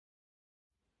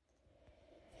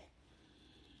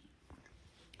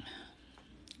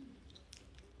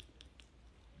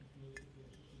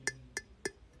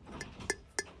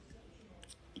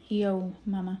Yo,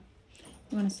 mama.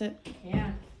 You want to sit?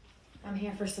 Yeah. I'm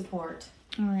here for support.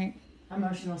 All right.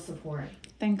 Emotional support.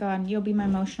 Thank God. You'll be my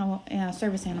emotional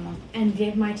service animal. And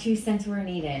give my 2 cents where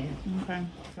needed. Okay.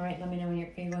 All right, let me know when you're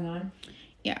going on.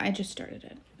 Yeah, I just started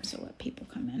it, so let people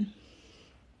come in.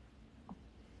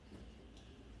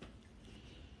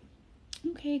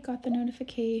 Okay, got the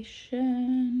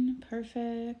notification.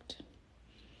 Perfect.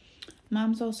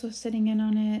 Mom's also sitting in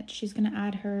on it. She's going to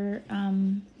add her,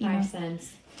 5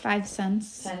 cents. 5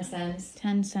 cents. 10 cents.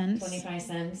 10 cents. 25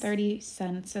 cents. 30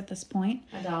 cents at this point.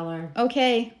 $1.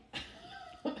 Okay.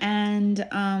 And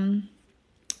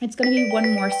it's going to be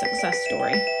one more success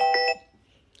story.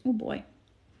 Oh, boy.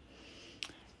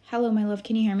 Hello, my love.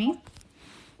 Can you hear me?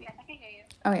 Yes, I can hear you.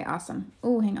 Okay, awesome.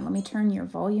 Oh, hang on. Let me turn your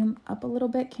volume up a little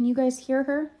bit. Can you guys hear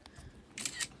her?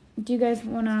 Do you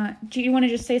want to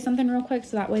just say something real quick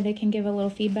so that way they can give a little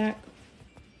feedback?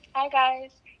 Hi,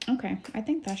 guys. Okay, I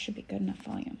think that should be good enough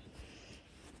volume.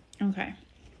 Okay.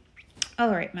 All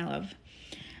right, my love.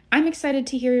 I'm excited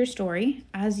to hear your story,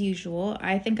 as usual.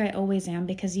 I think I always am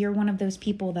because you're one of those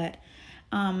people that,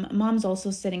 Mom's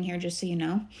also sitting here, just so you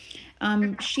know.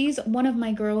 She's one of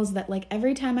my girls that, like,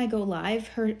 every time I go live,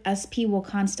 her SP will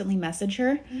constantly message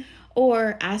her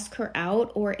or ask her out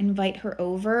or invite her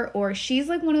over, or she's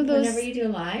like one of those. Whenever you do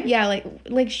live? Yeah,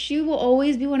 like she will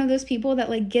always be one of those people that,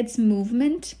 like, gets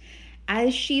movement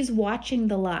as she's watching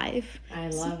the live. I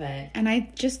love it. And I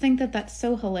just think that that's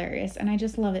so hilarious, and I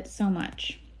just love it so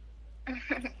much.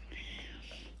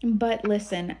 But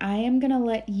listen, I am going to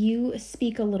let you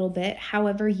speak a little bit,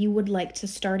 however you would like to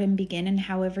start and begin, and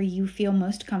however you feel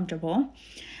most comfortable.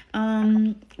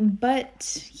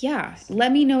 But yeah,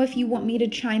 let me know if you want me to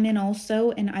chime in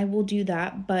also, and I will do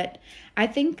that. But I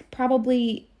think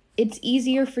probably it's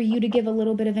easier for you to give a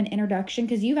little bit of an introduction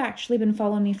because you've actually been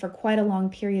following me for quite a long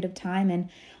period of time, and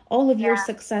all of your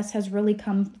success has really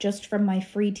come just from my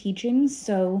free teachings.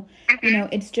 So,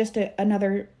 it's just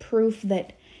another proof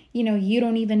that, you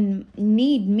don't even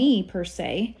need me per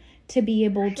se to be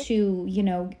able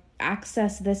to,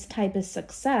 access this type of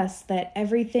success, that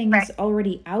everything is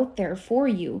already out there for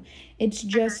you. It's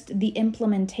just the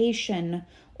implementation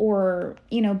or,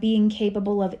 being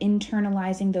capable of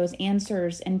internalizing those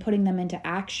answers and putting them into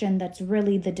action that's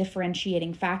really the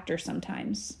differentiating factor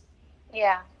sometimes.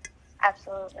 Yeah,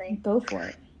 absolutely. Go for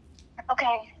it.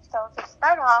 Okay, so to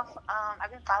start off,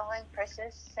 I've been following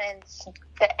Persis since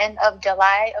the end of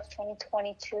July of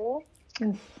 2022.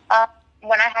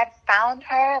 When I had found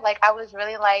her, like, I was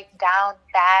really, like, down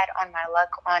bad on my luck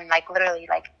on, like, literally,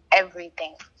 like,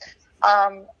 everything.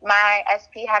 My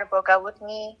SP had broke up with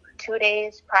me 2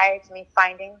 days prior to me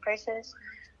finding Persis.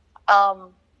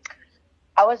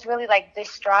 I was really, like,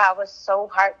 distraught. I was so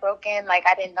heartbroken. Like,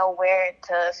 I didn't know where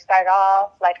to start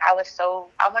off. Like, I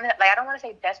don't want to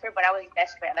say desperate, but I was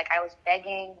desperate. Like, I was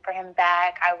begging for him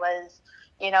back. I was,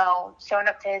 showing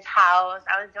up to his house.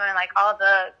 I was doing, like, all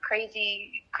the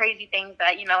crazy things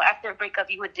that, after a breakup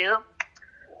you would do.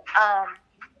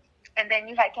 And then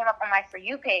you had came up on my For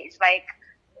You page. Like,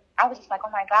 I was just like,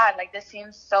 oh my God, like, this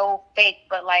seems so fake,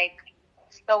 but, like,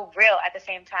 so real at the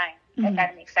same time, if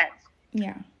that makes sense.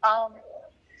 Yeah.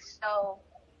 So,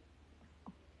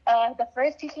 the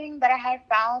first teaching that I had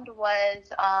found was,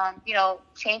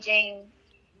 changing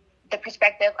the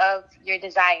perspective of your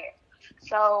desire.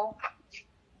 So,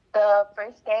 the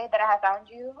first day that I had found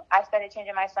you, I started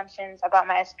changing my assumptions about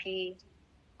my SP,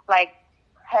 like,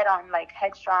 head on, like,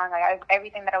 headstrong. Like,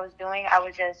 everything that I was doing, I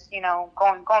was just,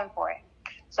 going for it.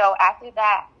 So, after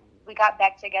that, we got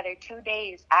back together 2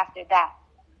 days after that.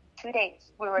 2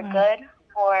 days. We were good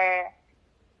for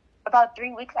about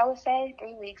 3 weeks, I would say.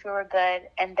 3 weeks, we were good.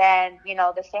 And then,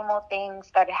 the same old things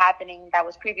started happening that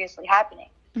was previously happening.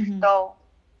 So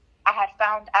I had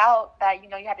found out that, you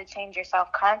had to change your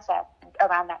self-concept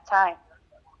around that time.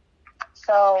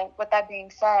 So with that being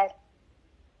said,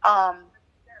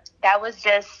 that was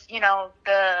just, I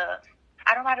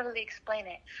don't know how to really explain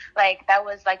it. Like, that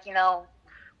was, like,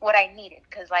 what I needed.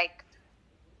 Because, like,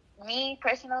 me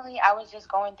personally, I was just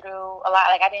going through a lot.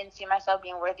 Like, I didn't see myself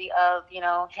being worthy of,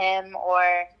 him or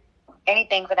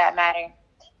anything for that matter.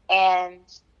 And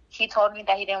he told me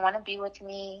that he didn't want to be with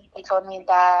me. He told me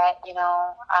that,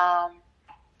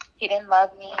 he didn't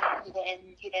love me.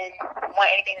 He didn't want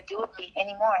anything to do with me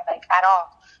anymore, like, at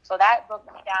all. So that broke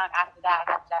me down after that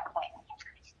point.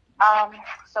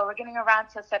 So we're getting around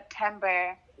to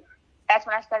September. That's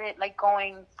when I started, like,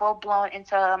 going full-blown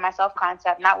into my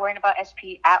self-concept, not worrying about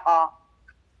SP at all.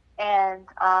 And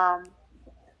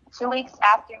 2 weeks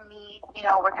after me,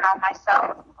 working on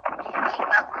myself, he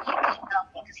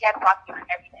emailed me because he had blocked me on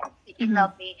everything. He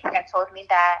emailed me and had told me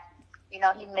that,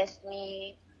 he missed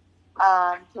me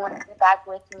He wanted to be back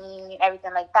with me,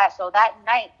 everything like that. So that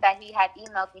night that he had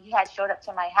emailed me, he had showed up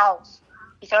to my house.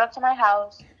 He showed up to my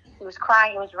house. He was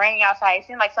crying. It was raining outside. It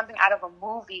seemed like something out of a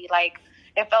movie. Like,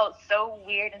 it felt so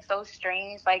weird and so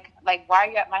strange. Like why are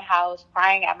you at my house,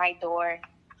 crying at my door?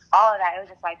 All of that. It was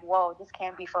just like, whoa, this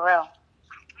can't be for real.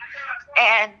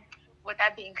 And with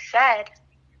that being said,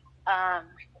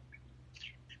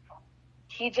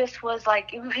 he just was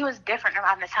like, he was different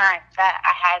around the time that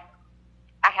I had,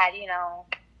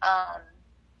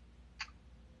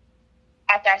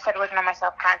 after I started working on my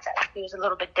self-concept, he was a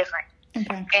little bit different.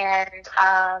 Okay. And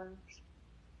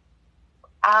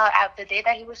the day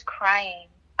that he was crying,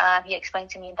 he explained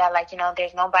to me that, like,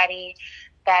 there's nobody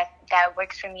that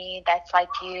works for me that's like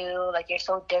you. Like, you're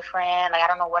so different. Like, I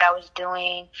don't know what I was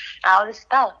doing, and all this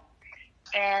stuff.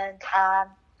 And,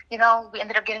 we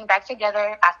ended up getting back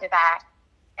together after that.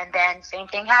 And then same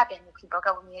thing happened. He broke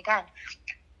up with me again.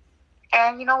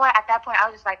 And you know what? At that point, I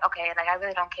was just like, okay, like, I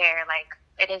really don't care. Like,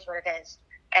 it is what it is.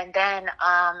 And then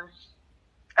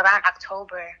around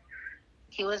October,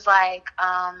 he was like,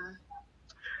 I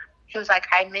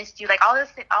missed you. Like, all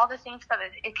the same stuff.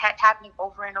 It kept happening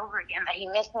over and over again. Like, he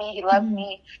missed me. He loved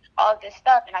me. All of this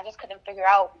stuff. And I just couldn't figure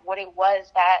out what it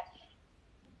was that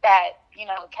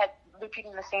kept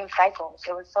repeating the same cycles.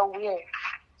 It was so weird.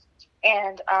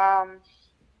 And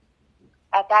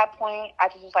at that point, I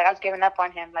was giving up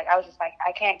on him. Like, I was just like,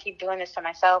 I can't keep doing this to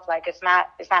myself. Like, it's not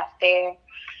fair, and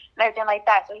everything like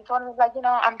that. So he told me, like,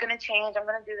 I'm going to change. I'm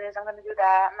going to do this. I'm going to do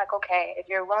that. I'm like, okay, if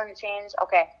you're willing to change,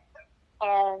 okay.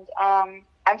 And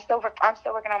I'm still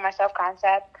working on my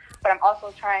self-concept, but I'm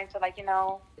also trying to, like,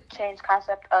 change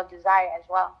concept of desire as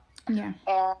well. Yeah.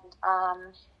 And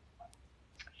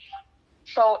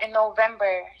so in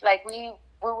November, like, we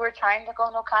were trying to go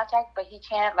no contact, but he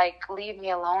can't, like, leave me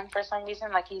alone for some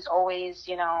reason. Like, he's always,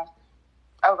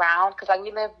 around, because, like,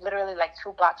 we live literally, like,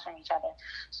 2 blocks from each other.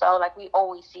 So, like, we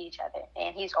always see each other,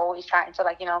 and he's always trying to,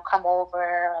 like, come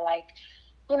over, or, like,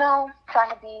 trying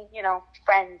to be,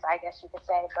 friends, I guess you could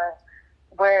say. But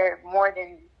we're more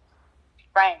than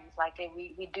friends. Like,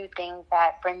 we do things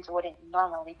that friends wouldn't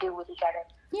normally do with each other.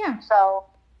 Yeah. So,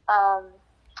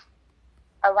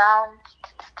 around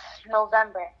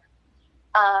November,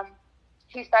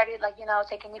 he started, like,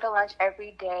 taking me to lunch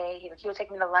every day. He would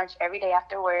take me to lunch every day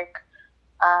after work.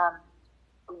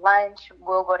 Lunch,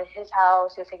 we'll go to his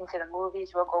house. He'll take me to the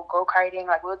movies. We'll go-karting.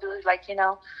 Like, we'll do, like,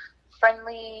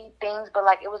 friendly things, but,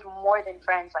 like, it was more than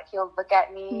friends. Like, he'll look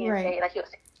at me and say, like, he'll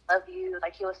say, I love you.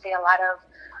 Like, he'll say a lot of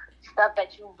stuff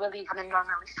that you really wouldn't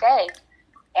normally say.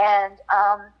 And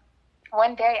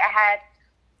one day I had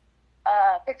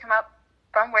picked him up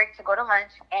from work to go to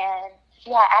lunch, and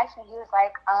he had asked me, he was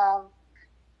like,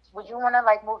 would you want to,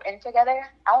 like, move in together?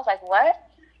 I was like, what?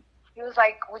 He was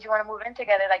like, would you want to move in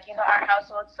together? Like, our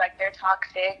households, like, they're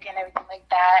toxic and everything like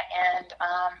that. And,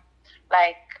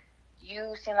 like,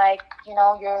 you seem like,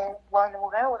 you're willing to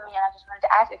move in with me. And I just wanted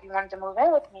to ask if you wanted to move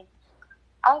in with me.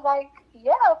 I was like,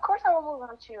 yeah, of course I will move in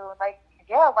with you. Like,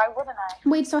 yeah, why wouldn't I?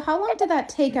 Wait, so how long did that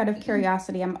take, out of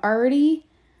curiosity? I'm already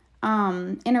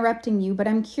interrupting you, but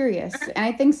I'm curious. And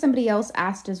I think somebody else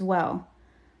asked as well.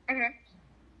 Mm-hmm.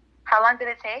 How long did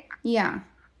it take? Yeah.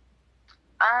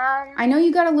 I know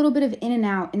you got a little bit of in and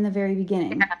out in the very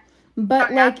beginning. Yeah.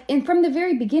 But, like, from the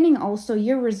very beginning also,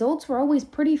 your results were always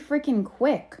pretty freaking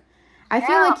quick. I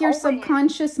feel like your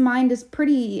subconscious mind is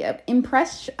pretty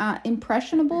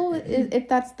impressionable, if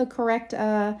that's the correct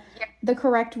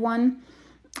one.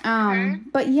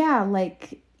 But yeah,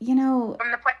 like, From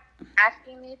the point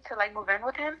asking me to, like, move in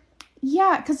with him?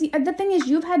 Yeah, because the thing is,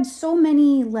 you've had so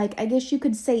many, like, I guess you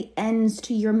could say, ends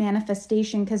to your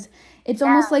manifestation, because it's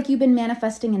almost like you've been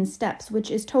manifesting in steps,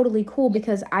 which is totally cool,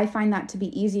 because I find that to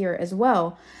be easier as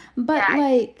well. But,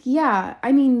 I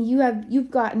mean,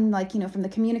 you've gotten, like, from the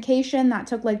communication, that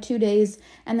took, like, 2 days,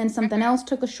 and then something else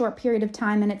took a short period of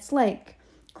time, and it's, like,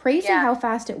 crazy how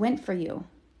fast it went for you.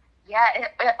 Yeah,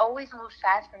 it always moves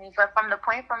fast for me. But from the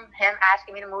point from him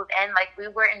asking me to move in, like, we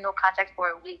were in no contact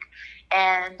for a week.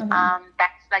 And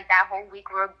that's, like, that whole week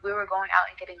we were going out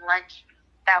and getting lunch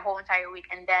that whole entire week.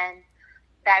 And then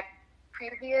that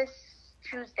previous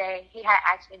Tuesday, he had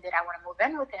asked me, did I want to move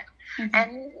in with him? Mm-hmm.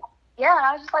 And, yeah,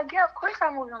 I was just like, yeah, of course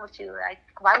I'm moving with you. Like,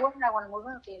 why wouldn't I want to move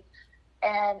in with you?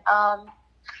 And,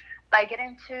 like,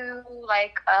 getting to,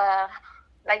 like,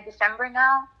 December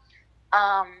now,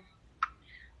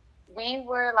 we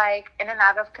were, like, in and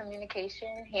out of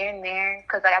communication here and there,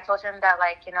 because, like, I told him that,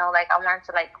 like, like, I wanted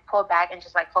to, like, pull back and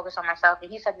just, like, focus on myself, and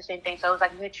he said the same thing, so it was,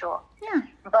 like, mutual. Yeah.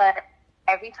 But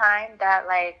every time that,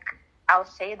 like, I'll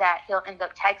say that, he'll end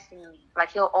up texting me.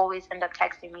 Like, he'll always end up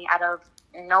texting me out of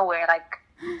nowhere. Like,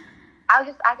 I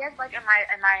guess like in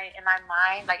my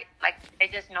mind, like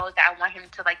it just knows that I want him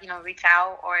to like, you know, reach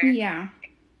out or Yeah.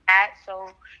 that. So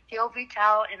he'll reach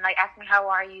out and like ask me, how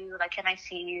are you? Like, can I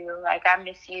see you? Like, I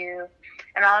miss you,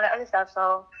 and all that other stuff.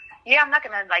 So yeah, I'm not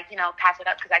gonna like, you know, pass it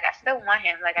up because like I still want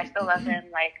him. Like I still love him.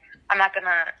 Like I'm not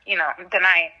gonna, you know,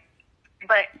 deny it.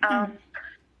 But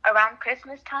around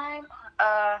Christmas time,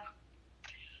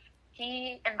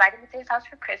 he invited me to his house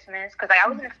for Christmas because like I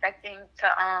wasn't expecting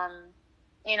to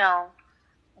you know,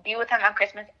 be with him on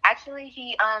Christmas. Actually,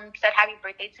 he said happy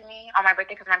birthday to me on my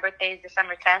birthday because my birthday is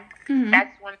December 10th.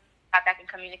 That's when we got back in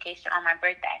communication on my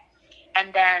birthday.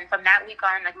 And then from that week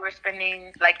on, like we were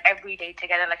spending like every day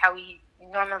together, like how we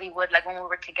normally would, like when we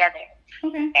were together.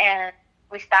 Okay. And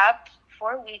we stopped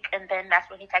for a week, and then that's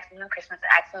when he texted me on Christmas and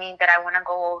asked me that I want to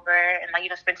go over and like, you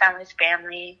know, spend time with his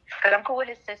family because I'm cool with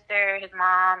his sister, his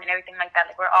mom, and everything like that.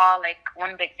 Like we're all like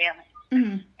one big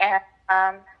family.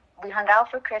 And we hung out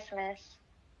for Christmas.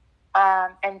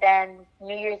 And then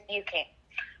New Year's Eve came.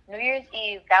 New Year's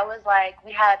Eve, that was like,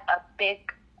 we had a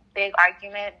big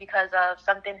argument because of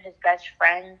something his best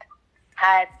friend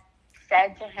had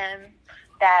said to him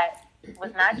that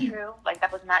was not true. Like,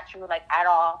 that was not true, like, at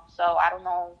all. So I don't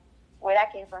know where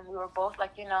that came from. We were both,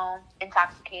 like, you know,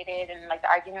 intoxicated, and, like, the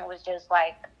argument was just,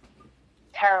 like,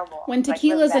 terrible. When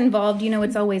tequila's like, involved, you know,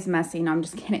 it's always messy. No, I'm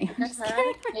just kidding. I'm just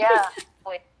kidding. Yeah.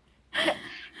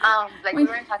 Like, we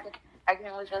were intoxicated. The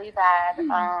argument was really bad.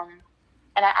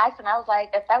 And I asked him, I was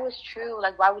like, if that was true,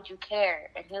 like, why would you care?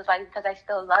 And he was like, because I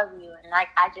still love you. And like,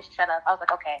 I just shut up. I was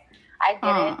like, okay, I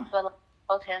did it. But like,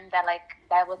 I told him that, like,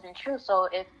 that wasn't true. So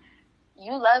if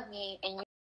you love me and you,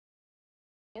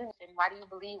 then why do you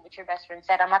believe what your best friend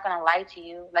said? I'm not going to lie to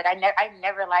you. Like, I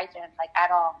never lied to him, like,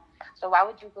 at all. So why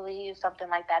would you believe something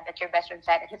like that your best friend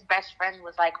said? And his best friend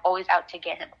was, like, always out to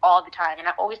get him all the time. And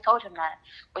I always told him that.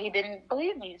 But he didn't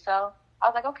believe me. So I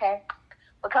was like, okay.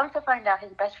 But come to find out,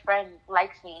 his best friend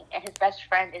likes me, and his best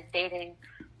friend is dating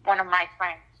one of my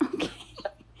friends. Okay. So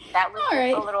that was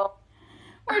a little.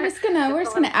 We're just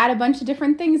gonna add a bunch of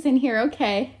different things in here.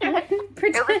 Okay. It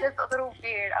was just a little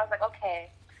weird. I was like,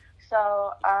 okay.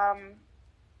 So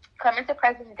coming to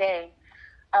present day,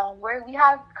 we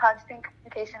have constant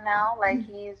communication now. Like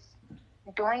he's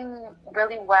doing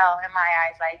really well in my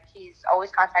eyes. Like he's always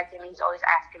contacting me. He's always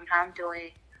asking me how I'm doing.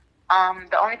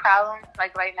 The only problem,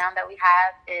 like, right now that we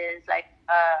have is, like,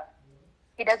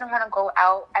 he doesn't want to go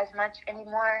out as much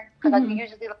anymore. Because, like, we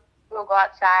usually will go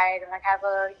outside and, like, have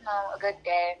a good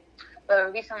day.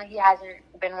 But recently he hasn't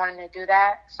been wanting to do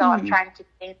that. So I'm trying to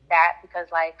change that because,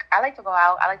 like, I like to go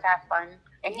out. I like to have fun.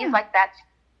 And he's like that too.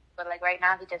 But, like, right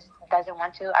now he just doesn't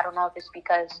want to. I don't know if it's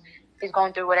because he's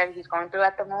going through whatever he's going through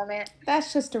at the moment.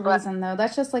 That's just a reason, though.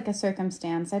 That's just, like, a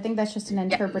circumstance. I think that's just an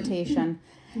interpretation.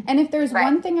 And if there's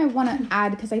one thing I want to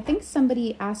add, because I think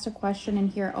somebody asked a question in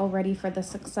here already for the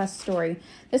success story.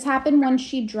 This happened when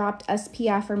she dropped SP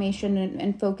affirmation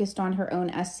and focused on her own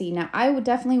SC. Now, I would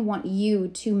definitely want you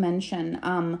to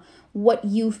mention what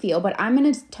you feel, but I'm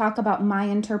going to talk about my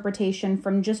interpretation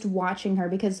from just watching her,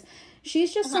 because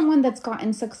she's just someone that's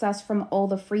gotten success from all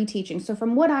the free teaching. So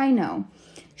from what I know,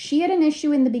 she had an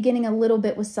issue in the beginning a little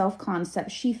bit with self-concept.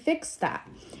 She fixed that.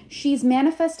 She's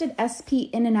manifested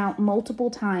SP in and out multiple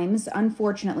times.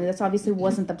 Unfortunately, this obviously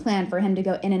wasn't the plan for him to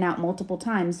go in and out multiple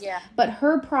times. Yeah. But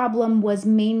her problem was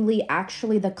mainly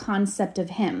actually the concept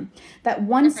of him. That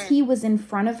once he was in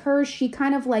front of her, she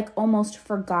kind of like almost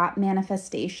forgot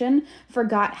manifestation,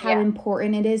 forgot how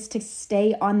important it is to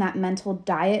stay on that mental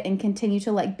diet and continue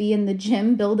to like be in the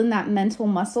gym, building that mental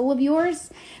muscle of yours.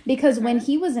 Because when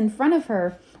he was in front of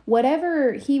her,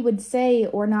 whatever he would say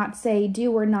or not say,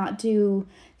 do or not do,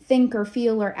 think or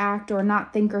feel or act or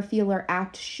not think or feel or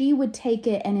act, she would take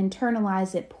it and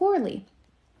internalize it poorly.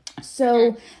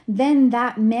 So then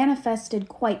that manifested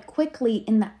quite quickly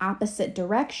in the opposite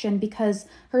direction, because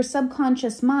her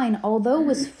subconscious mind, although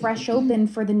was fresh open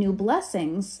for the new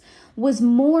blessings, was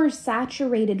more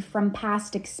saturated from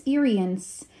past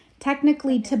experience,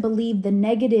 technically to believe the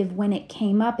negative when it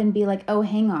came up and be like, oh,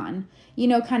 hang on,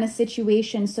 kind of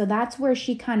situation. So that's where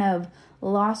she kind of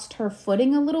lost her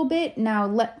footing a little bit. Now,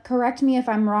 correct me if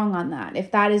I'm wrong on that, if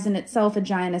that is in itself a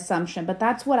giant assumption, but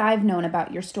that's what I've known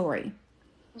about your story.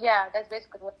 Yeah, that's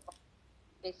basically what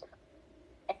it's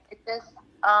just,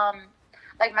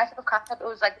 like, my self-concept,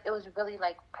 it was really,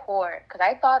 like, poor, because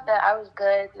I thought that I was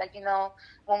good, like,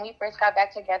 when we first got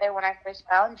back together, when I first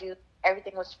found you,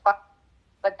 everything was fun,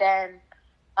 but then,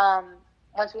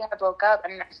 once we had broke up,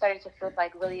 and I started to feel,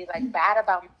 like, really, like, bad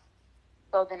about me.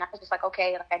 So then I was just like,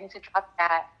 okay, like, I need to drop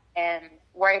that and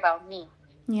worry about me.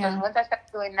 Yeah. So once I started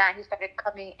doing that, he started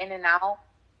coming in and out.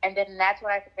 And then that's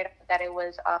when I figured out that it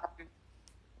was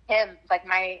him, like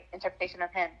my interpretation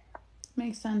of him.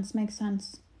 Makes sense.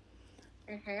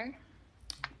 Mm-hmm.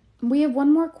 We have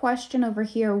one more question over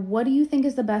here. What do you think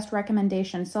is the best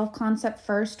recommendation? Self-concept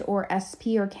first or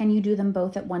SP, or can you do them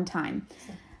both at one time?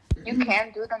 You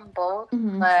can do them both,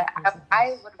 Mm-hmm. but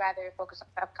I would rather focus on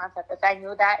self-concept. If I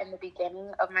knew that in the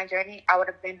beginning of my journey, I would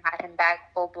have been had him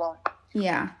back full blown.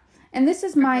 Yeah. And this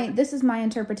is my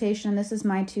interpretation. This is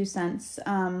my 2 cents.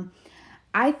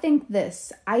 I think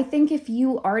if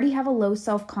you already have a low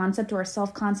self-concept or a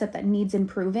self-concept that needs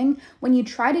improving, when you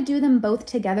try to do them both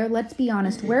together, let's be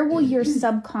honest, where will your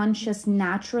subconscious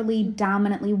naturally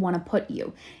dominantly want to put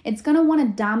you? It's going to want to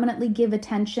dominantly give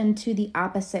attention to the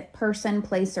opposite person,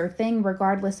 place, or thing,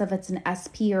 regardless if it's an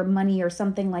SP or money or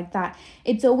something like that.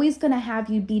 It's always going to have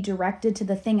you be directed to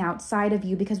the thing outside of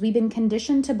you, because we've been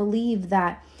conditioned to believe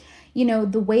that, you know,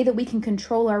 the way that we can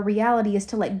control our reality is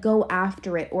to like go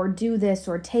after it or do this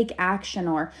or take action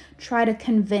or try to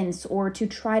convince or to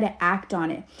try to act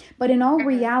on it. But in all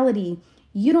reality,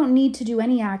 you don't need to do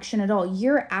any action at all.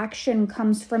 Your action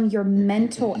comes from your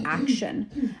mental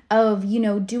action of, you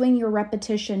know, doing your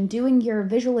repetition, doing your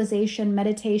visualization,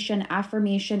 meditation,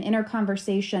 affirmation, inner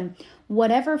conversation,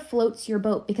 whatever floats your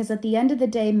boat. Because at the end of the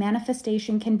day,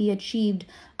 manifestation can be achieved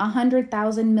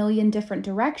 100,000 million different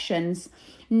directions.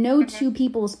 No two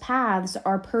people's paths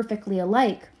are perfectly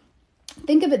alike.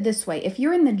 Think of it this way. If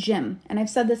you're in the gym, and I've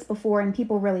said this before and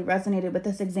people really resonated with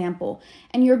this example,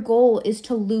 and your goal is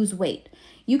to lose weight.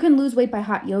 You can lose weight by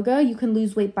hot yoga, you can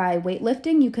lose weight by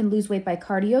weightlifting, you can lose weight by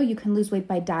cardio, you can lose weight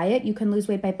by diet, you can lose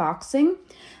weight by boxing.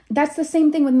 That's the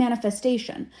same thing with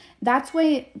manifestation. That's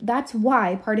why,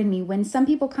 when some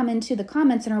people come into the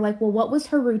comments and are like, well, what was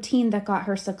her routine that got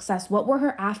her success? What were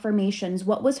her affirmations?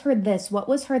 What was her this? What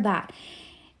was her that?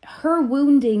 Her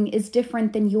wounding is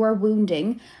different than your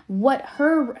wounding. What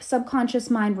her subconscious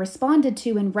mind responded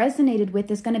to and resonated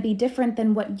with is going to be different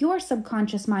than what your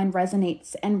subconscious mind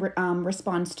resonates and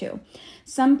responds to.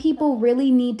 Some people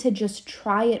really need to just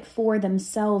try it for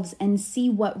themselves and see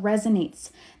what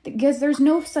resonates, because there's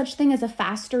no such thing as a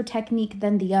faster technique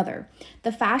than the other.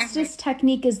 The fastest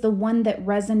technique is the one that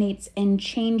resonates and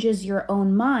changes your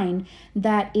own mind,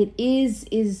 that it is,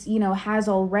 you know, has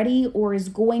already or is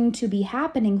going to be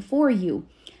happening for you.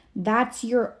 That's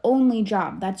your only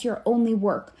job. That's your only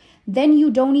work. Then you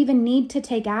don't even need to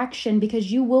take action,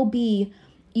 because you will be,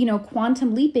 you know,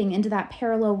 quantum leaping into that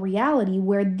parallel reality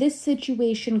where this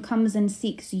situation comes and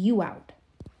seeks you out.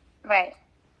 Right.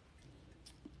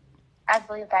 I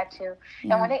believe that too.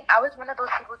 Yeah. And I was one of those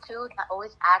people too that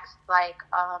always asked, like,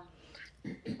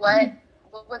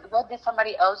 what did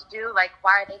somebody else do? Like,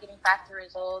 why are they getting faster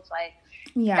results? Like,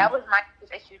 that was my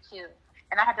issue too.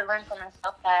 And I had to learn for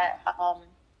myself that,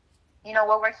 you know,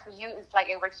 what works for you is like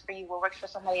it works for you. What works for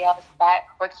somebody else, that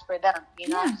works for them, you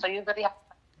know? So you really have to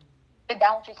sit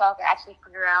down with yourself and actually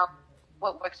figure out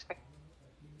what works for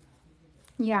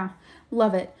you. Yeah,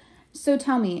 love it. So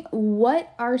tell me,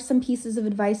 what are some pieces of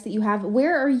advice that you have?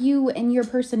 Where are you in your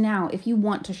person now, if you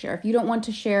want to share? If you don't want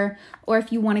to share, or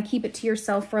if you want to keep it to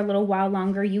yourself for a little while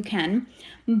longer, you can.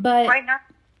 But right now,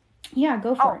 yeah,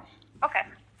 go for it. Okay.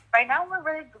 Right now we're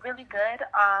really, really good.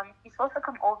 He's supposed to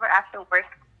come over after work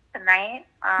tonight.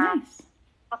 Nice.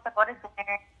 Supposed to go to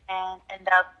dinner and end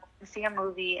up see a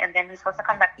movie, and then he's supposed to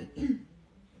come back, you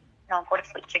know, go to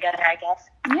sleep together, I guess.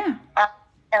 Yeah.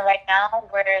 And right now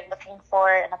we're looking for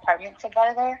an apartment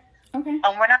together. Okay.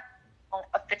 We're not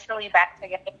officially back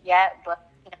together yet,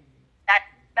 but you know,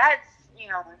 that's, you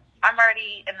know, I'm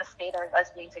already in the state of us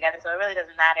being together, so it really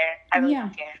doesn't matter. I really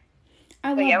don't care.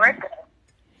 We're good.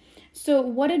 So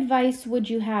what advice would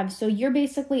you have? So you're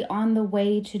basically on the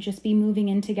way to just be moving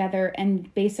in together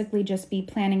and basically just be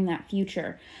planning that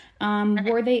future.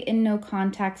 Were they in no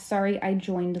contact? Sorry, I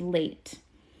joined late.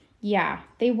 Yeah,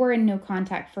 they were in no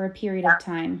contact for a period of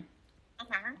time.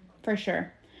 For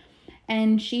sure.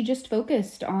 And she just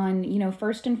focused on, you know,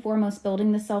 first and foremost,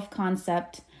 building the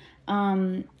self-concept.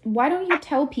 Why don't you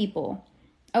tell people?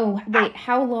 Oh, wait,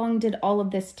 how long did all of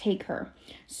this take her?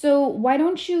 So why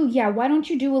don't you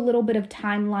do a little bit of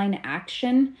timeline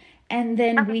action, and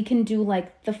then we can do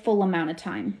like the full amount of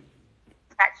time.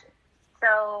 Gotcha.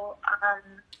 So,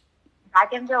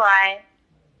 back in July,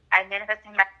 I manifested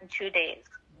him back in 2 days.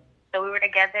 So we were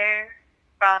together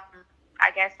from,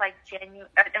 I guess, like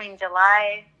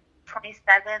July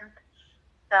 27th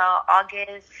to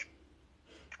August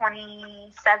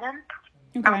 27th.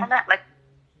 Okay.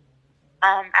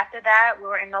 After that, we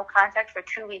were in no contact for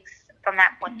 2 weeks from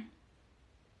that point. Okay.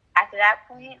 After that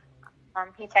point,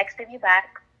 he texted me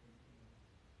back.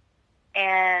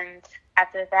 And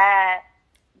after that,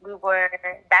 we were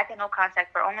back in no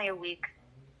contact for only a week.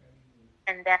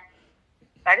 And then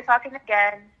started talking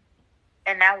again,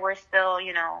 and now we're still,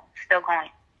 still going.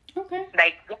 Okay.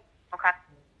 Like, yeah, okay.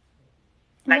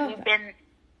 Like, we've been,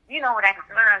 you know what I'm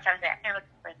trying to say. I can't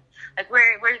explain. Like,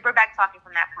 we're back talking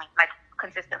from that point, like,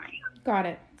 consistently. Got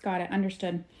it.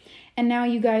 Understood. And now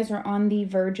you guys are on the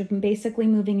verge of basically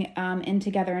moving in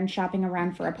together and shopping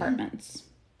around for apartments.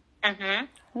 Mm-hmm.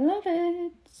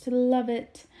 Love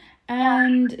it.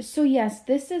 And so, yes,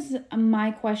 this is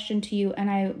my question to you, and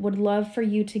I would love for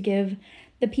you to give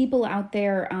the people out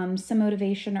there some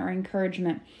motivation or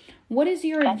encouragement. What is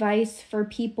your advice for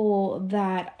people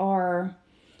that are,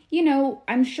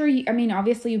 I'm sure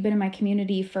obviously you've been in my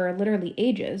community for literally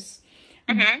ages,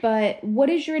 but what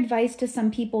is your advice to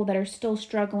some people that are still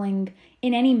struggling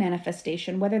in any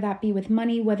manifestation, whether that be with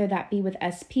money, whether that be with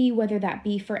SP, whether that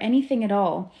be for anything at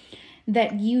all,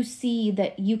 that you see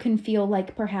that you can feel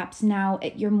like perhaps now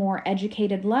at your more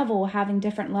educated level, having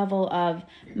different level of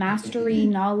mastery,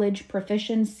 knowledge,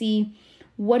 proficiency,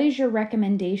 what is your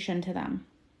recommendation to them?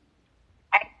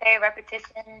 I'd say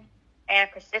repetition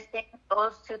and persistence.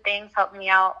 Those two things help me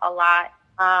out a lot.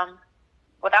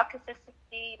 Without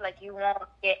consistency, like, you won't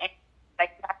get any,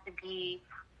 like, you have to be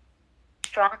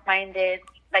strong-minded.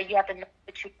 Like, you have to know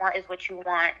what you want is what you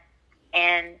want.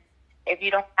 And if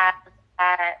you don't have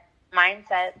that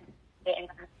mindset, it ain't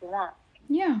what you want.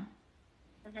 Yeah.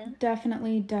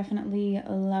 Definitely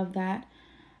love that.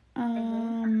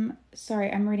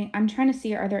 Sorry, I'm trying to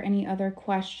see, are there any other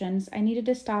questions? I needed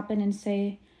to stop in and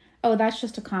say, oh, that's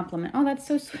just a compliment. Oh, that's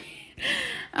so sweet.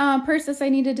 Persis, I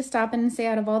needed to stop in and say,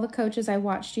 out of all the coaches I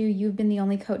watched you've been the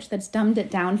only coach that's dumbed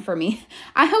it down for me.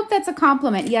 I hope that's a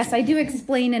compliment. Yes, I do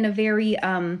explain in a very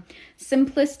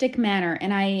simplistic manner,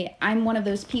 and I'm one of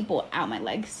those people, ow, my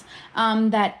legs,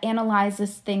 that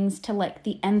analyzes things to like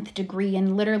the nth degree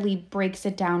and literally breaks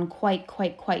it down quite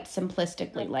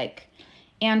simplistically, like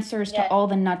answers to all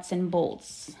the nuts and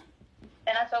bolts.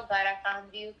 And I'm so glad I found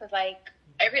you, because like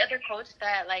every other coach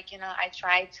that I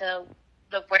try to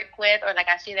work with, or like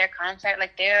I see their content,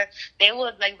 like they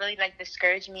would like really like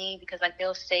discourage me, because like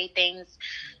they'll say things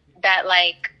that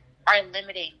like are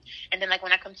limiting, and then like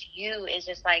when I come to you, it's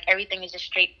just like everything is just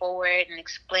straightforward and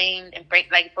explained and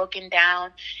broken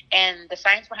down, and the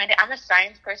science behind it. I'm a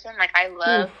science person. Like, I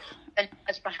love the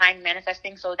knowledge behind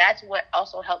manifesting, so that's what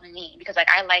also helped me, because like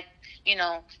I like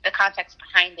the context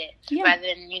behind it, rather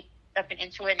than jumping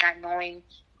into it not knowing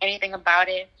anything about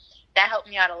it. That helped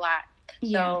me out a lot.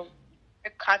 So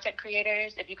content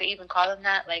creators, if you could even call them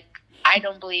that, like, I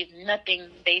don't believe nothing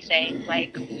they say.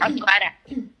 Like, I'm glad I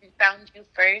found you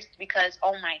first, because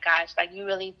oh my gosh, like, you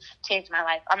really changed my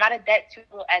life. I'm out of debt too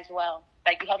as well.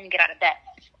 Like, you helped me get out of debt.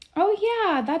 Oh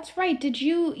yeah, that's right. Did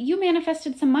you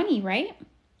manifested some money, right?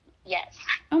 Yes.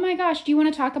 Oh my gosh, do you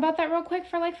want to talk about that real quick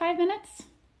for like 5 minutes?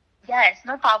 Yes,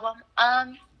 no problem.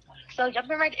 So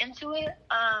jumping right into it,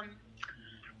 I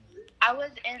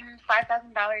was in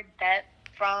 $5,000 debt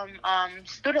from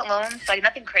student loans, like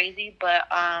nothing crazy, but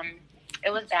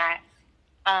it was that.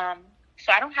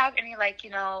 So I don't have any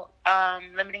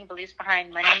limiting beliefs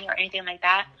behind money or anything like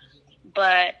that.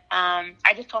 But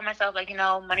I just told myself, like,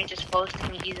 money just flows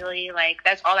to me easily. Like,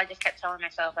 that's all I just kept telling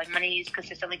myself. Like, money is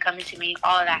consistently coming to me,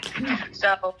 all of that.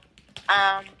 So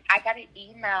I got an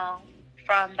email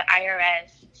from the IRS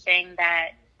saying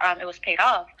that it was paid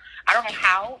off. I don't know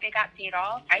how it got paid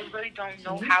off. I really don't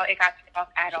know how it got paid off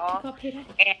at all. And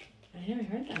I never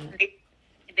heard that.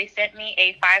 They sent me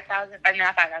a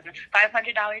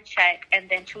 $500 check, and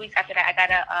then 2 weeks after that, I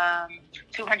got a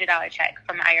 $200 check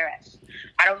from the IRS.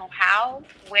 I don't know how,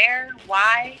 where,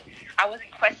 why. I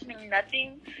wasn't questioning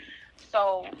nothing,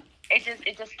 so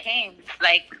it just came.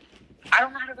 Like, I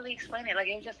don't know how to really explain it. Like,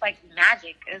 it was just like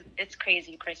magic. It's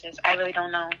crazy, Princess. I really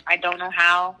don't know. I don't know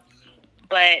how,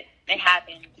 but it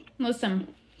happened.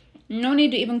 Listen, no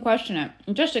need to even question it.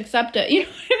 Just accept it. You know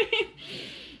what I mean?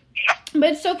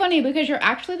 But it's so funny, because you're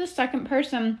actually the second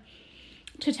person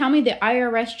to tell me the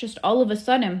IRS just all of a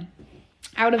sudden,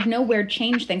 out of nowhere,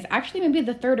 changed things. Actually, maybe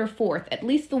the third or fourth, at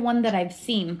least the one that I've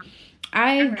seen.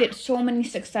 I get so many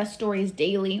success stories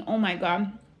daily. Oh my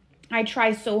God. I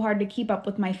try so hard to keep up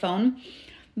with my phone,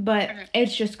 but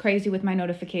it's just crazy with my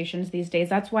notifications these days.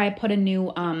 That's why I put a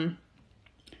new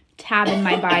tab in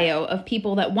my bio of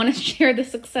people that want to share the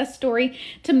success story,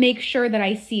 to make sure that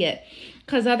I see it.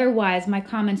 Because otherwise, my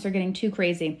comments are getting too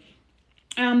crazy.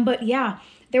 But yeah,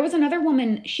 there was another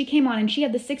woman. She came on and she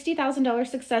had the $60,000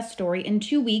 success story in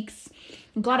 2 weeks.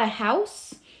 Got a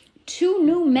house, 2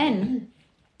 new men,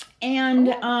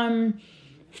 and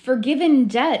forgiven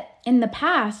debt in the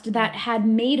past that had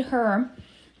made her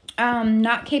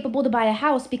not capable to buy a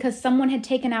house, because someone had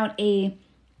taken out a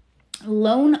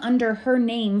loan under her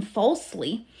name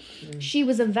falsely. She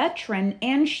was a veteran,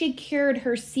 and she cured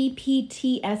her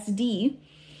CPTSD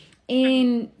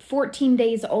in 14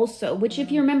 days also, which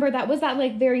if you remember, that was that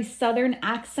like very southern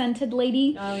accented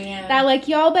lady. Oh, yeah. That like,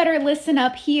 y'all better listen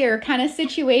up here kind of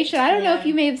situation. I don't know if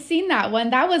you may have seen that one.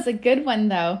 That was a good one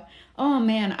though. Oh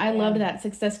man, I loved that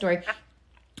success story.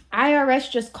 IRS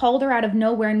just called her out of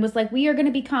nowhere and was like, we are going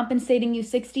to be compensating you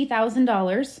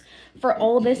 $60,000 for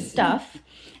all this stuff.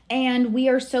 And we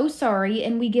are so sorry.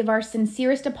 And we give our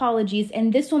sincerest apologies.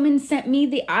 And this woman sent me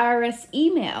the IRS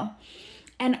email.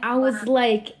 And I was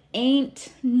like,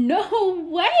 ain't no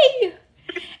way.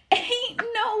 Ain't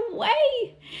no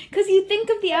way. Because you think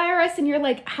of the IRS and you're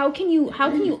like, how can you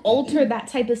alter that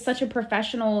type of such a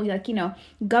professional, like, you know,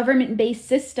 government-based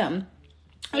system?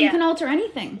 You can alter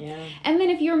anything. Yeah. And then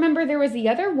if you remember, there was the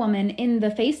other woman in the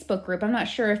Facebook group. I'm not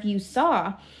sure if you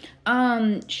saw.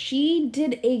 She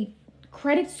did a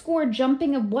credit score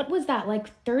jumping of, what was that, like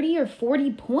 30 or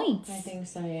 40 points? I think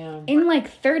so, yeah. In like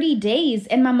 30 days.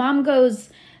 And my mom goes,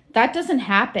 that doesn't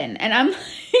happen. And I'm like,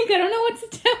 I don't know what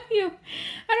to tell you.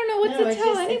 I don't know what to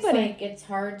tell anybody. It's like, it's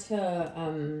hard to,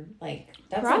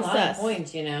 that's process. A lot of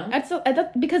points, you know?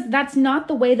 Because that's not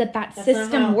the way that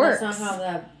system works. That's not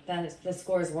how the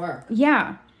scores work.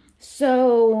 Yeah.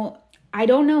 So I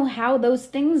don't know how those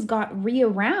things got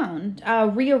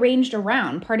rearranged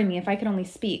around. Pardon me if I could only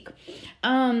speak.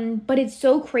 But it's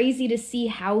so crazy to see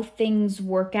how things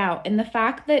work out. And the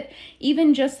fact that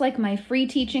even just like my free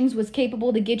teachings was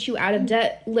capable to get you out of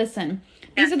debt. Listen,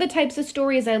 these are the types of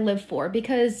stories I live for,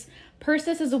 because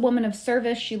Persis is a woman of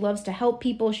service. She loves to help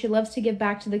people. She loves to give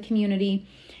back to the community.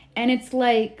 And it's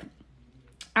like,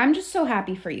 I'm just so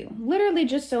happy for you. Literally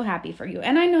just so happy for you.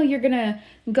 And I know you're going to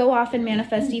go off and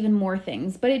manifest even more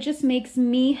things, but it just makes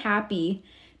me happy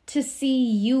to see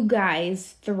you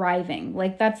guys thriving.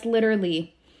 Like, that's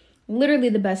literally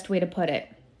the best way to put it.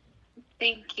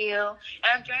 Thank you.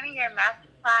 And I'm joining your math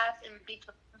class and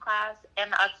B12 class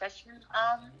and the obsession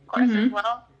course as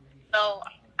well. So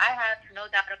I have no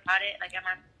doubt about it. Like,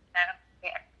 I'm that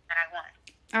I want.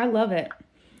 I love it.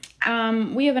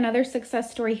 We have another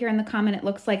success story here in the comment. It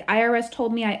looks like IRS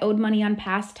told me I owed money on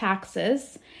past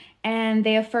taxes, and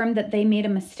they affirmed that they made a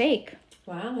mistake.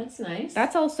 Wow, that's nice.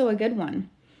 That's also a good one.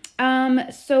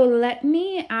 So let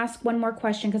me ask one more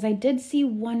question, because I did see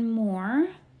one more.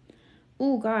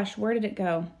 Oh gosh, where did it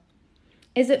go?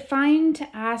 Is it fine to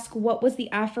ask what was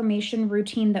the affirmation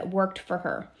routine that worked for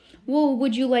her? Well,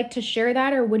 would you like to share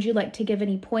that, or would you like to give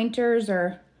any pointers,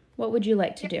 or what would you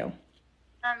like to do?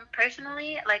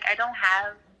 Personally, like, I don't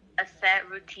have a set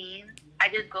routine. I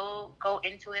just go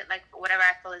into it, like, whatever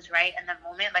I feel is right in the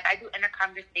moment. Like, I do inner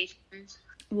conversations.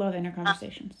 Love inner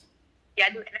conversations. I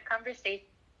do inner conversations.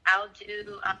 I'll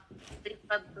do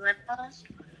subliminals,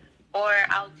 or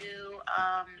I'll do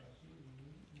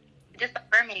just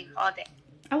affirming all day.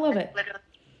 I love it. Literally.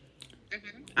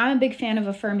 Mm-hmm. I'm a big fan of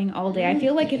affirming all day. I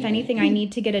feel like if anything, I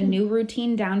need to get a new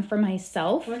routine down for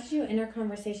myself. Why don't you do inner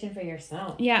conversation for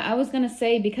yourself? Yeah, I was going to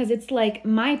say, because it's like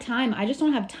my time. I just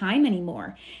don't have time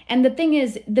anymore. And the thing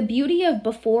is, the beauty of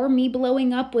before me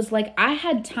blowing up was like, I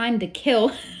had time to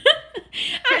kill.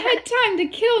 I had time to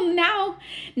kill. Now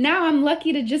I'm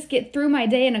lucky to just get through my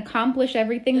day and accomplish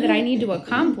everything that I need to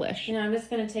accomplish. You know, I'm just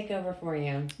going to take over for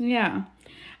you. Yeah.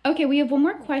 Okay, we have one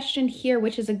more question here,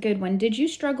 which is a good one. Did you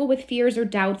struggle with fears or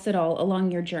doubts at all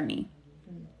along your journey?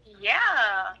 Yeah,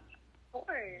 of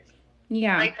course.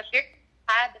 Yeah. Like, the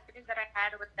fears that I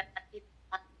had was that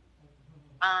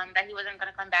he wasn't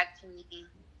gonna come back to me.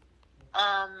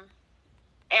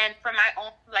 And for my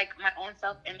own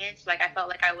self-image, like, I felt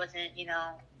like I wasn't,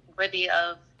 worthy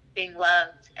of being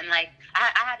loved, and like I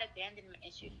had abandonment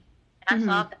issues, and I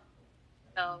solved that.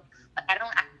 So, like, I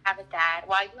don't have a dad.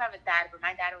 Well, I do have a dad, but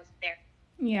my dad wasn't there.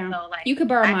 Yeah. So, like, you could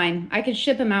borrow mine. I could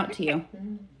ship him out to you.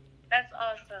 That's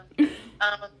awesome.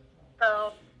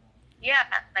 So, yeah,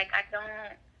 like, I don't,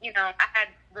 I had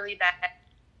really bad,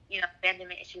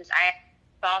 abandonment issues. I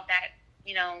solved that,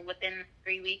 within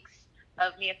 3 weeks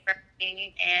of me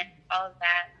affirming and all of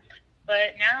that.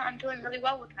 But now I'm doing really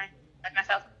well with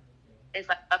myself is,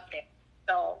 like, up there.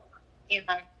 So,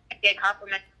 I get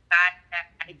compliments from guys that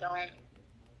I don't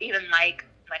even like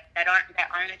that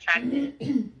aren't attractive.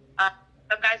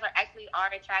 Some guys are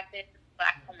attractive, but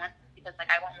I don't want them because,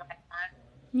 like, I want what I want.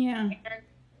 Yeah. And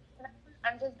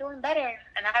I'm just doing better,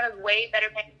 and I have a way better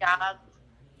paying job.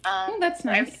 Oh, that's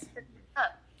nice.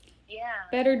 Yeah.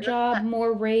 Better job,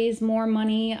 more raise, more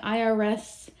money.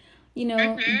 IRS,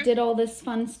 did all this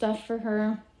fun stuff for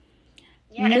her.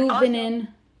 Yeah, moving in.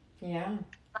 Yeah.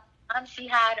 She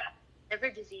had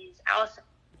liver disease also.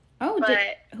 Oh,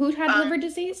 who had liver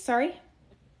disease? Sorry.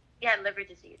 She had liver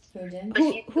disease. Who did?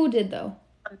 But Who did though?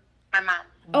 my mom.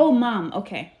 Oh, mom.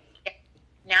 Okay. Yeah.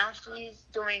 Now she's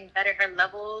doing better. Her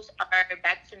levels are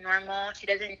back to normal. She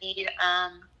doesn't need a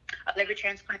liver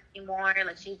transplant anymore.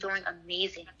 Like, she's doing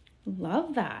amazing.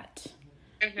 Love that.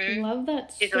 Mm-hmm. Love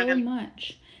that She's so doing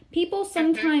much. People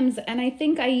sometimes, and I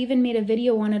think I even made a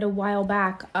video on it a while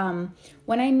back,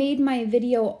 when I made my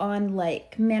video on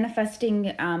like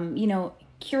manifesting,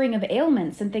 curing of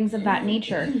ailments and things of that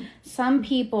nature, some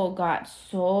people got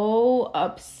so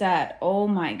upset. Oh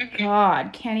my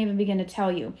God, can't even begin to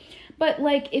tell you. But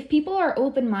like, if people are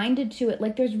open-minded to it,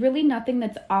 like there's really nothing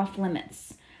that's off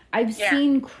limits. I've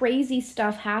seen crazy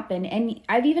stuff happen, and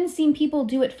I've even seen people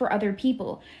do it for other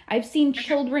people. I've seen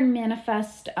children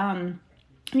manifest,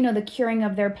 the curing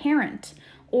of their parent,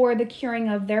 or the curing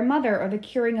of their mother, or the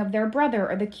curing of their brother,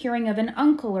 or the curing of an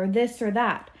uncle, or this or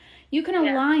that. You can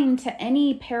align to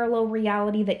any parallel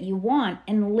reality that you want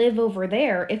and live over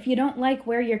there if you don't like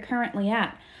where you're currently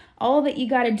at. All that you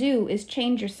got to do is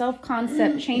change your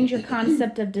self-concept, change your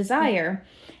concept of desire,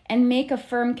 and make a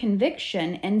firm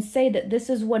conviction and say that this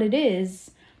is what it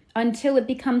is until it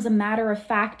becomes a matter of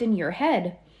fact in your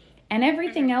head. And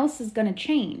everything else is going to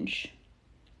change.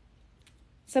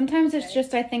 Sometimes it's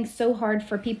just, I think, so hard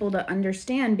for people to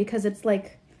understand because it's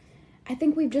like, I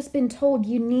think we've just been told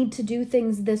you need to do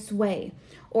things this way.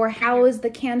 Or how is the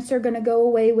cancer going to go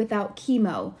away without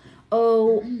chemo?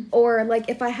 Oh, or like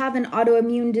if I have an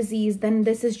autoimmune disease, then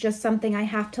this is just something I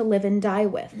have to live and die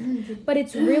with. But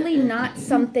it's really not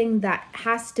something that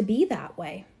has to be that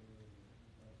way.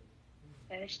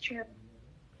 That is true.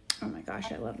 Oh my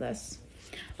gosh, I love this.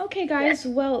 Okay, guys,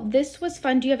 well, this was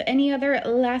fun. Do you have any other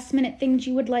last minute things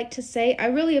you would like to say? I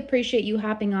really appreciate you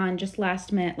hopping on just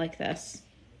last minute like this.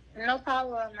 No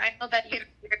problem. I know that you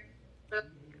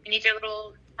need your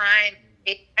little time,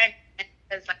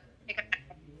 because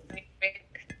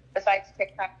besides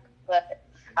TikTok, but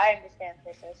I understand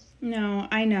this is. No,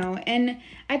 I know. And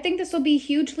I think this will be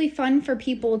hugely fun for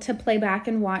people to play back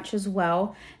and watch as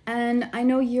well. And I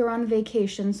know you're on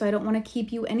vacation, so I don't want to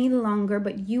keep you any longer,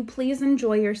 but you please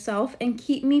enjoy yourself and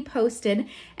keep me posted.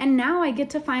 And now I get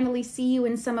to finally see you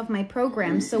in some of my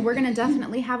programs, so we're going to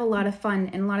definitely have a lot of fun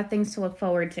and a lot of things to look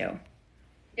forward to.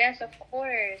 Yes, of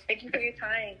course. Thank you for your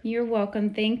time. You're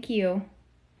welcome. Thank you.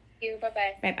 Thank you.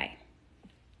 Bye-bye. Bye-bye.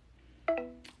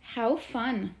 How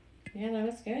fun. Yeah, that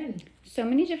was good. So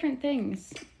many different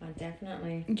things.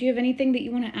 Definitely. Do you have anything that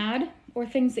you want to add or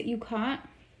things that you caught?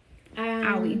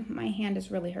 Owie, my hand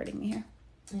is really hurting me here.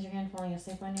 Is your hand falling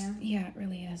asleep on you? Yeah, it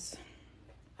really is.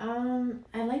 I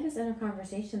like this inner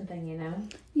conversation thing, you know?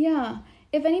 Yeah.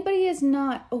 If anybody is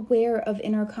not aware of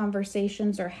inner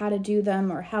conversations or how to do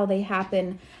them or how they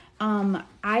happen, I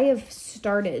have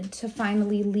started to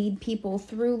finally lead people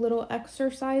through little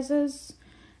exercises,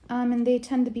 and they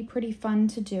tend to be pretty fun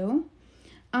to do.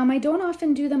 I don't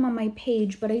often do them on my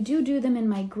page, but I do them in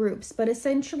my groups. But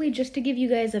essentially, just to give you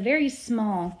guys a very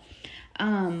small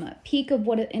peek of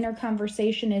what an inner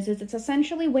conversation is it's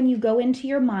essentially when you go into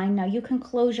your mind. Now, you can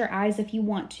close your eyes if you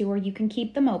want to, or you can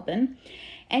keep them open,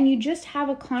 and you just have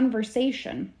a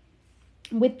conversation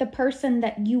with the person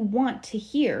that you want to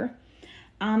hear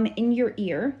in your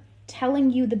ear,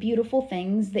 telling you the beautiful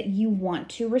things that you want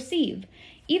to receive.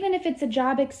 Even if it's a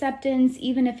job acceptance,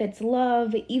 even if it's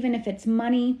love, even if it's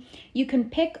money, you can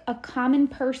pick a common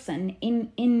person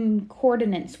in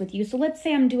coordinates with you. So let's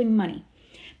say I'm doing money.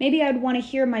 Maybe I'd want to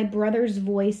hear my brother's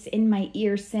voice in my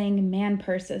ear saying, "Man,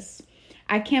 Persis,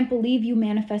 I can't believe you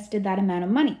manifested that amount of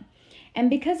money." And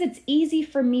because it's easy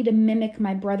for me to mimic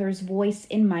my brother's voice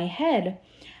in my head,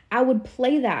 I would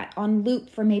play that on loop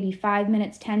for maybe 5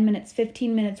 minutes, 10 minutes,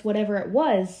 15 minutes, whatever it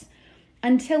was,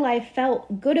 until I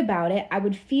felt good about it. I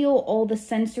would feel all the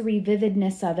sensory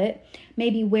vividness of it,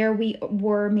 maybe where we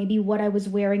were, maybe what I was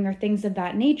wearing, or things of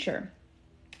that nature.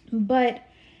 But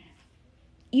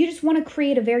you just want to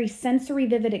create a very sensory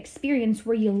vivid experience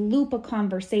where you loop a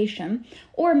conversation,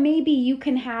 or maybe you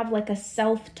can have like a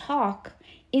self-talk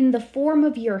in the form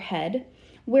of your head,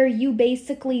 where you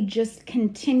basically just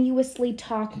continuously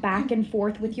talk back and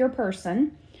forth with your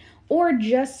person, or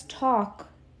just talk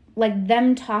like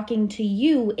them talking to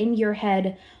you in your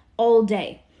head all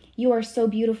day. "You are so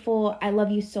beautiful. I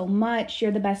love you so much.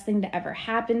 You're the best thing to ever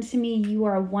happen to me. You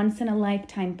are a once in a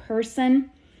lifetime person.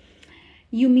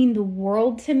 You mean the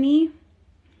world to me.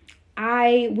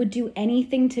 I would do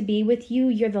anything to be with you.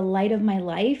 You're the light of my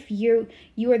life. You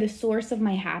are the source of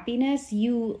my happiness.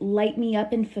 You light me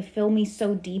up and fulfill me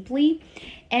so deeply."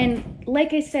 And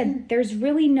like I said, there's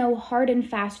really no hard and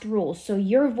fast rules. So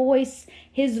your voice,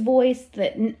 his voice,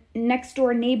 the next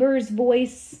door neighbor's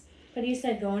voice, But you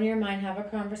said go in your mind, have a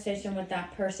conversation with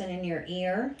that person in your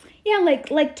ear. Yeah,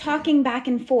 like talking back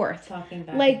and forth. Talking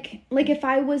back. Like if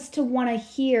I was to want to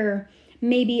hear,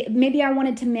 maybe I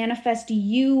wanted to manifest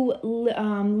you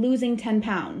losing 10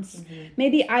 pounds.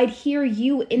 Maybe I'd hear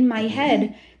you in my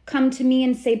head come to me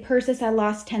and say, Persis, I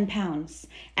lost 10 pounds.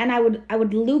 And I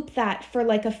would loop that for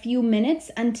like a few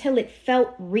minutes until it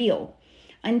felt real,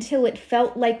 until it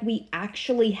felt like we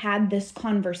actually had this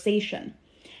conversation.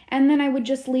 And then I would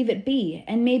just leave it be.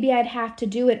 And maybe I'd have to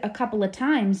do it a couple of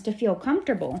times to feel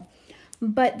comfortable.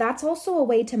 But that's also a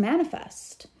way to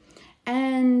manifest.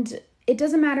 And it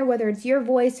doesn't matter whether it's your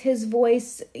voice, his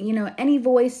voice, any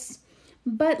voice.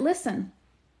 But listen,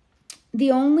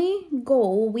 the only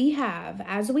goal we have,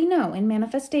 as we know in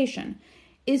manifestation,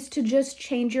 is to just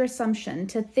change your assumption,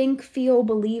 to think, feel,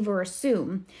 believe, or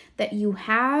assume that you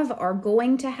have, are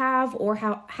going to have, or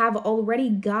have already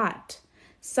got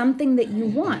something that you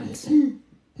want,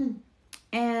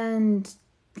 and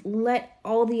let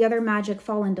all the other magic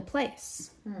fall into place.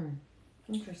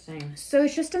 Interesting. So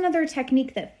it's just another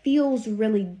technique that feels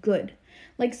really good.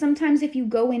 Like sometimes if you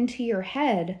go into your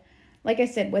head, like I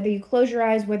said, whether you close your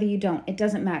eyes, whether you don't, it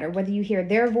doesn't matter. Whether you hear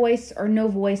their voice or no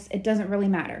voice, it doesn't really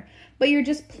matter. But you're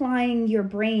just plying your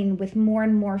brain with more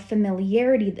and more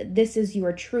familiarity that this is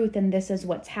your truth and this is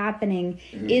what's happening,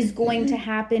 is going to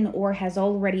happen, or has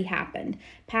already happened.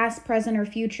 Past, present, or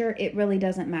future, it really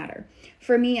doesn't matter.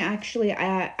 For me, actually,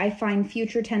 I find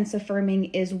future tense affirming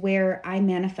is where I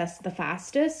manifest the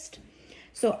fastest.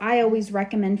 So I always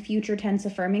recommend future tense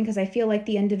affirming because I feel like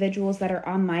the individuals that are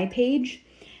on my page,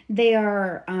 they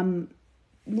are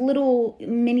little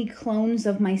mini clones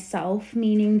of myself,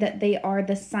 meaning that they are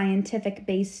the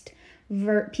scientific-based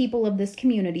people of this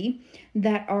community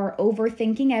that are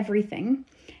overthinking everything,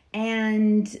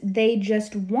 and they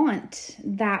just want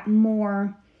that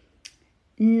more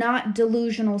not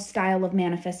delusional style of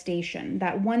manifestation.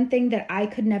 That one thing that I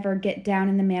could never get down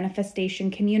in the manifestation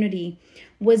community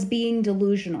was being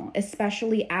delusional,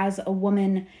 especially as a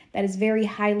woman that is very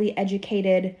highly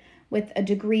educated with a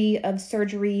degree of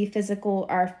surgery, physical,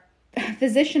 or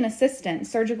physician assistant,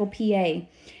 surgical PA,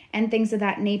 and things of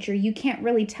that nature. You can't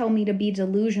really tell me to be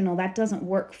delusional. That doesn't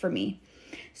work for me.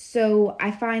 So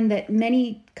I find that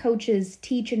many coaches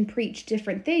teach and preach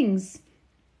different things.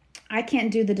 I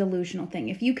can't do the delusional thing.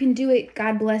 If you can do it,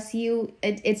 God bless you.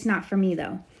 It's not for me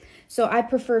though. So I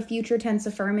prefer future tense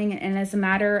affirming, and as a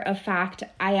matter of fact,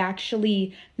 I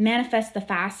actually manifest the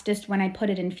fastest when I put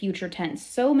it in future tense.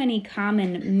 So many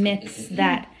common myths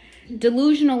that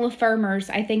delusional affirmers,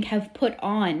 I think, have put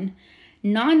on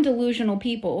non-delusional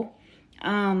people,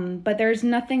 but there's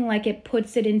nothing like it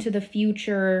puts it into the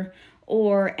future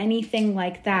or anything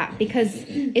like that, because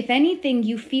if anything,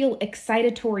 you feel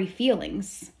excitatory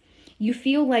feelings. You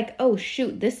feel like, oh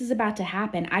shoot, this is about to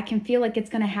happen. I can feel like it's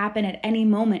going to happen at any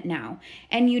moment now.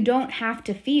 And you don't have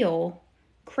to feel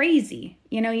crazy.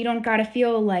 You don't got to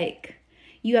feel like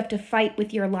you have to fight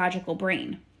with your logical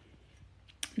brain.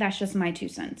 That's just my 2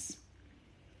 cents.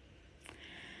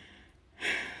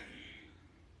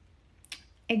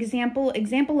 Example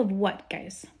of what,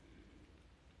 guys?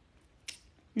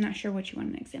 I'm not sure what you want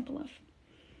an example of.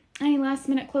 Any last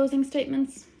minute closing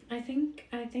statements? I think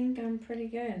I'm pretty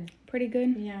good. Pretty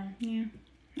good? Yeah. Yeah,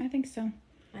 I think so.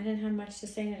 I didn't have much to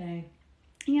say today.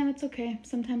 Yeah, that's okay.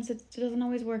 Sometimes it doesn't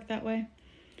always work that way.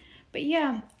 But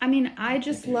yeah, I mean, I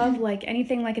just love like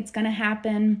anything like it's going to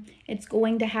happen. It's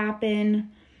going to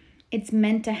happen. It's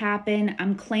meant to happen.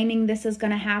 I'm claiming this is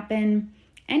going to happen.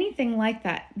 Anything like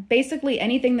that. Basically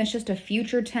anything that's just a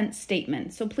future tense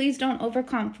statement. So please don't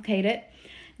overcomplicate it.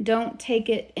 Don't take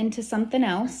it into something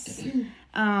else.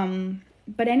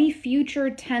 But any future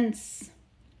tense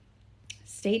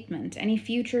statement, any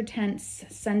future tense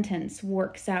sentence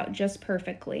works out just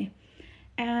perfectly.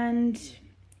 And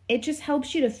it just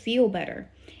helps you to feel better.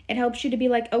 It helps you to be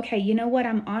like, okay, you know what?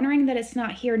 I'm honoring that it's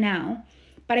not here now,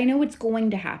 but I know it's going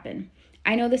to happen.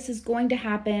 I know this is going to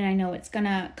happen. I know it's going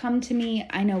to come to me.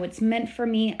 I know it's meant for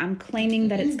me. I'm claiming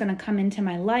that it's going to come into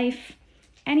my life.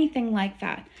 Anything like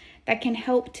that can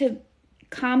help to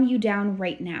calm you down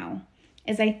right now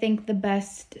is, I think, the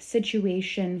best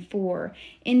situation for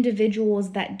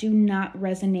individuals that do not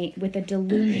resonate with a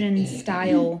delusion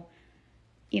style,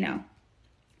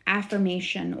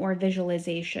 affirmation or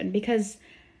visualization, because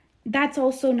that's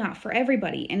also not for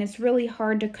everybody. And it's really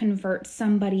hard to convert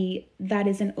somebody that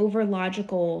is an over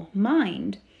logical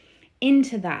mind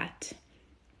into that.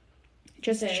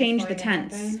 Just change the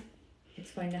tense.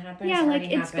 It's going to happen. Yeah, like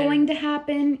it's going to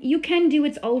happen. You can do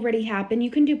it's already happened. You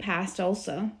can do past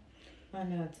also. Oh,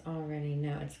 no,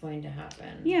 it's going to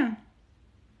happen. Yeah.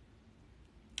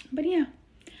 But yeah,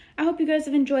 I hope you guys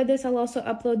have enjoyed this. I'll also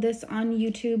upload this on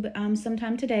YouTube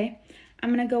sometime today.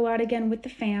 I'm going to go out again with the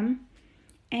fam.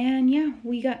 And yeah,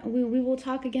 we will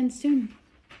talk again soon.